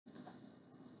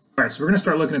All right, so we're going to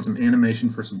start looking at some animation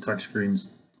for some touchscreens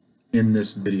in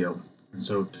this video. And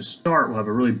so to start, we'll have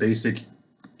a really basic,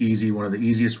 easy, one of the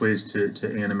easiest ways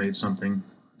to animate something,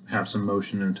 have some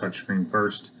motion in a touchscreen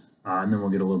first, and then we'll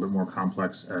get a little bit more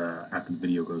complex after the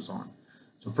video goes on.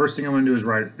 So first thing I'm going to do is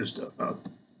write just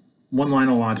one line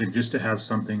of logic just to have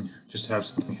something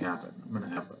happen. I'm going to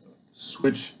have a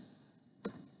switch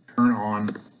turn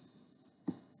on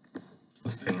a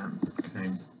fan.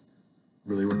 Okay.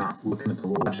 Really, we're not looking at the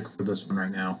logic for this one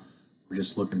right now. We're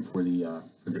just looking for the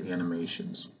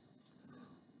animations.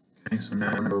 Okay, so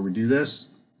now whenever we do this,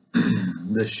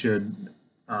 this should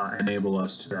enable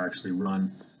us to actually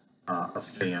run a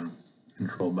fan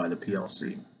controlled by the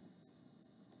PLC.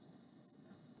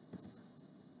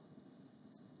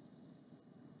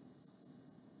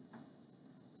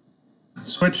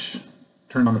 Switch,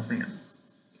 turn on the fan.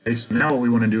 Okay, so now what we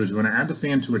want to do is we want to add the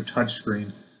fan to a touch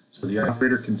screen so the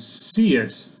operator can see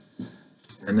it,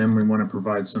 and then we want to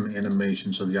provide some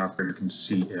animation so the operator can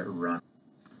see it run.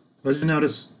 So as you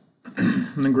notice,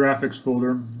 in the graphics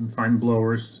folder, you can find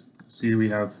blowers. See, we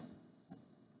have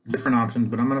different options,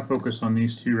 but I'm going to focus on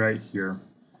these two right here.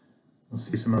 We'll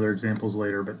see some other examples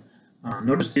later, but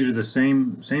notice these are the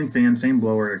same fan, same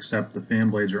blower, except the fan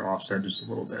blades are offset just a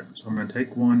little bit. So I'm going to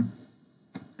take one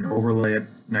and overlay it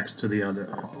next to the other,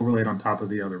 overlay it on top of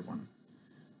the other one.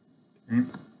 Okay.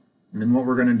 And then what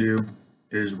we're going to do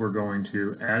is we're going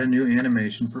to add a new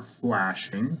animation for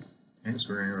flashing. Okay,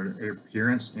 so we're going to go to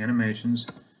Appearance, Animations,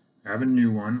 have a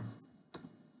new one,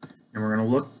 and we're going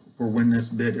to look for when this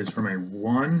bit is from a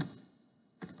 1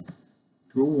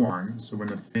 to a 1. So when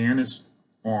the fan is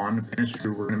on, the fan is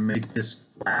true, we're going to make this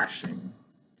flashing.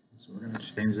 So we're going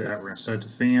to change that. We're going to set it to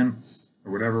fan,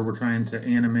 or whatever we're trying to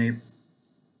animate.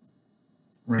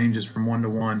 Range is from 1 to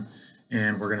 1,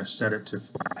 and we're going to set it to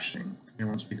flashing. And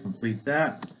once we complete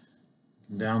that,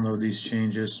 we can download these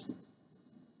changes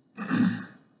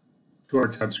to our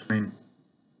touchscreen.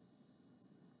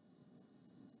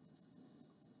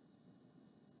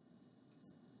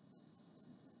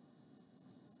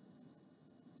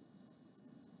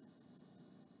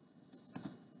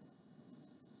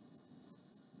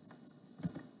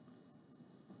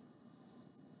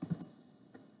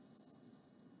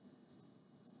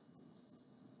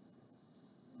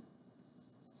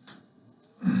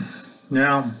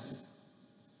 Now,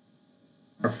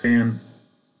 our fan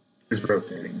is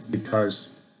rotating because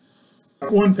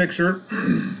one picture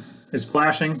is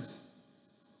flashing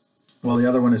while the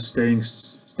other one is staying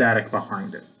static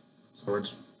behind it. So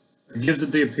it gives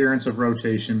it the appearance of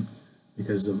rotation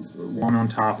because the one on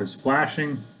top is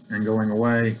flashing and going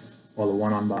away while the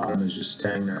one on bottom is just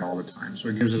staying there all the time. So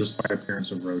it gives it a slight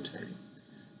appearance of rotating.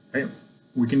 Okay.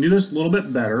 We can do this a little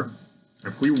bit better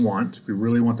if we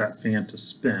really want that fan to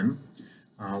spin.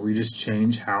 We just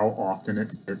change how often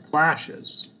it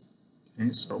flashes.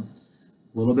 Okay, so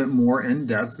a little bit more in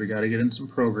depth. We got to get in some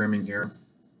programming here,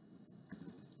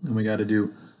 and we got to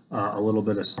do a little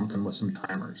bit of something with some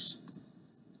timers.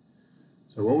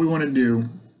 So what we want to do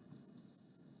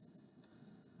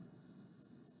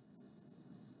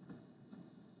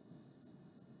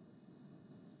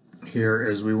here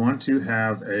is we want to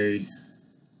have a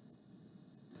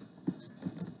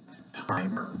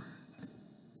timer.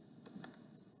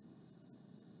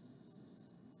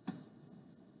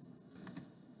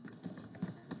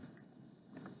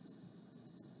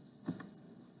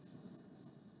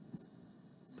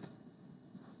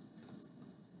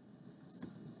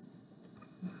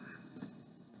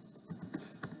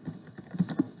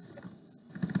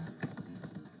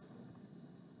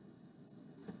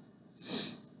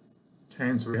 Okay,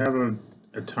 and so we have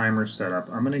a timer set up.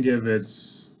 I'm going to give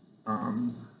its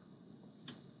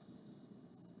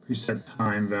preset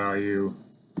time value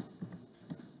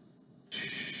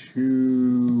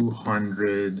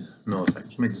 200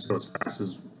 milliseconds. Make this go as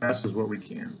fast as what we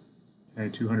can. Okay,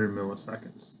 200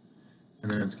 milliseconds.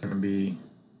 And then it's going to be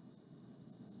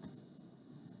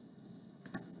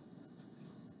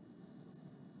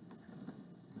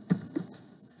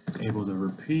able to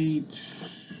repeat.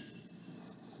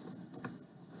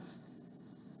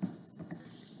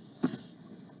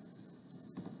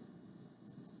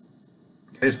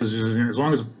 Okay, so as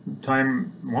long as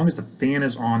the fan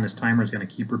is on, this timer is going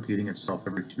to keep repeating itself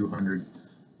every 200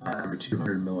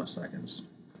 milliseconds.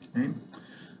 Okay,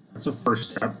 that's the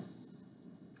first step.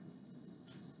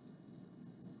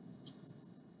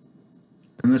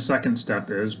 And the second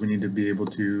step is we need to be able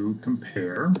to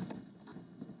compare.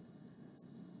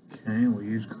 Okay, we'll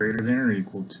use greater than or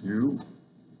equal to.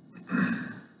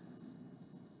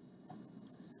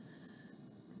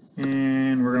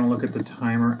 And we're going to look at the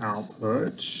timer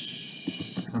output,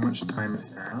 how much time it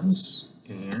has.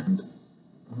 and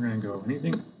we're going to go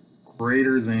anything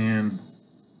greater than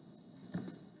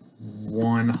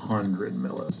 100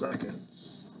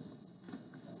 milliseconds.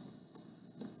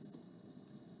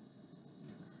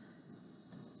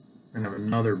 We're going to have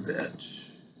another bit.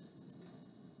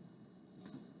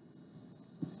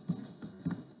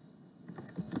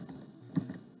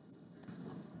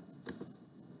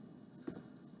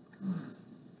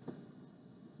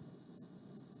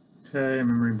 Okay,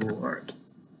 memory board. All right.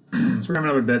 So we're going to have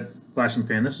another bit flashing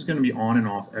fan. This is going to be on and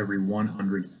off every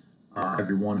 100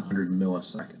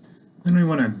 millisecond. Then we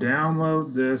want to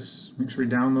download this. Make sure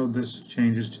we download this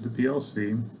changes to the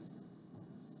PLC,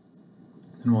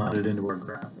 and we'll add it into our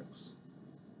graphics.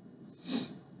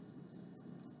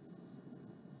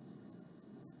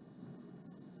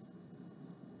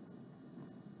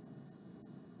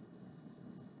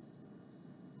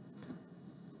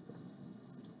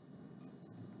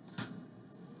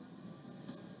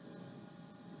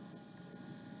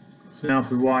 So now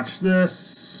if we watch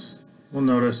this, we'll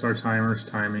notice our timer's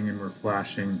timing and we're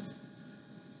flashing.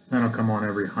 That'll come on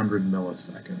every 100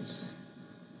 milliseconds.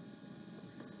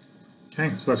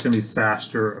 Okay, so that's going to be a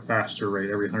faster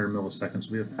rate. Every 100 milliseconds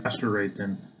will be a faster rate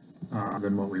than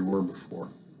what we were before.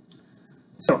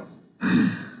 So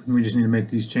we just need to make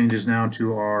these changes now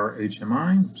to our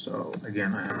HMI. So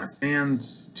again, I have my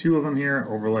fans, 2 of them here,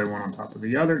 overlay one on top of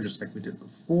the other, just like we did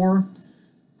before.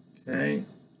 Okay.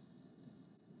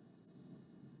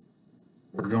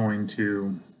 We're going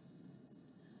to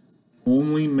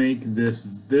only make this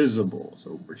visible.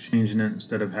 So we're changing it,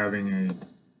 instead of having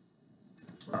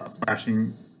a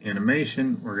flashing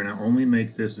animation, we're going to only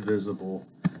make this visible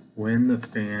when the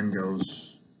fan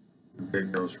goes, the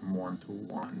bit goes from 1 to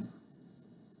 1.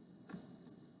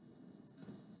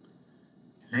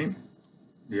 Okay.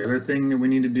 The other thing that we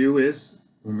need to do is,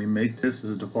 when we make this as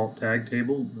a default tag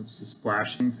table, this is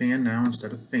flashing fan now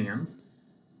instead of fan.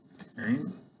 Okay.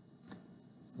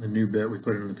 The new bit we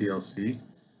put into the PLC.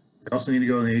 We also need to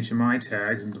go in the HMI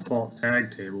tags and default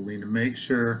tag table. We need to make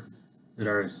sure that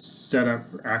our setup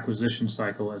for acquisition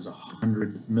cycle is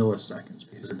 100 milliseconds,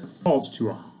 because it defaults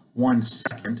to 1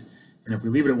 second, and if we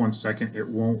leave it at 1 second, it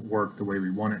won't work the way we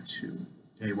want it to.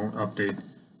 Okay, it won't update,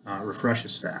 refresh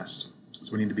as fast.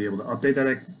 So we need to be able to update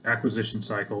that acquisition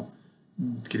cycle,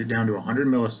 get it down to 100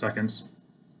 milliseconds,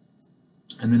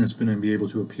 and then it's going to be able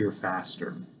to appear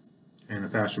faster. And the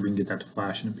faster we can get that to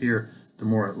flash and appear, the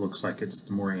more it looks like the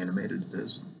more animated it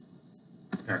is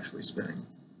actually spinning.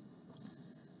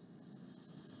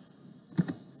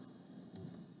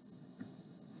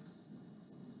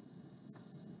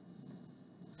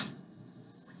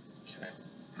 Okay.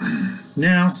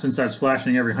 Now, since that's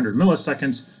flashing every 100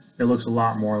 milliseconds, it looks a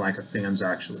lot more like a fan's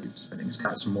actually spinning. It's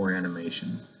got some more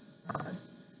animation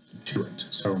to it.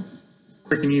 So,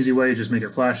 quick and easy way, just make it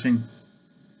flashing.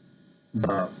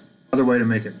 The other way to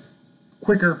make it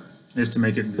quicker is to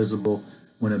make it visible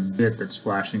when a bit that's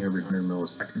flashing every 100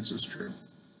 milliseconds is true.